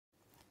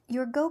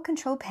Your Go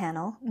control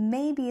panel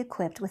may be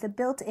equipped with a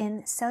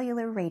built-in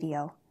cellular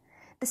radio.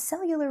 The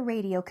cellular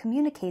radio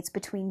communicates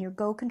between your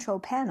Go control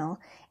panel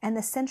and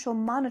the central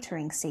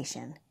monitoring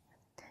station.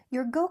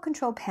 Your Go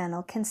control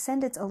panel can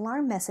send its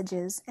alarm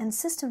messages and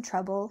system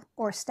trouble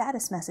or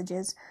status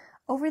messages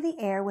over the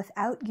air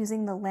without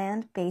using the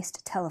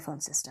land-based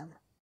telephone system.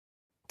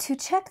 To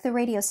check the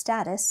radio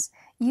status,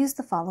 use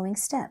the following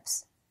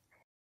steps.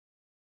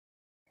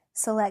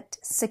 Select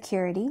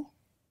Security,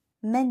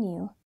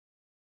 Menu,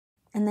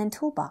 and then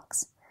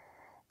Toolbox.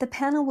 The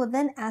panel will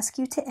then ask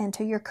you to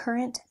enter your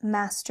current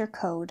master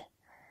code.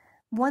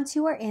 Once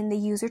you are in the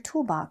User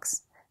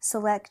Toolbox,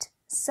 select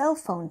Cell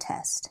Phone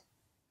Test.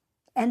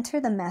 Enter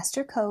the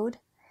master code,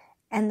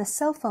 and the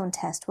cell phone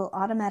test will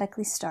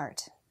automatically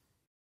start.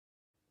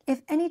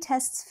 If any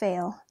tests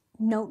fail,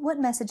 note what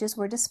messages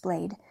were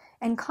displayed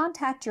and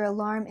contact your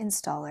alarm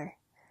installer.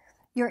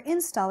 Your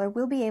installer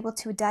will be able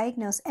to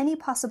diagnose any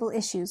possible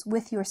issues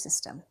with your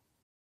system.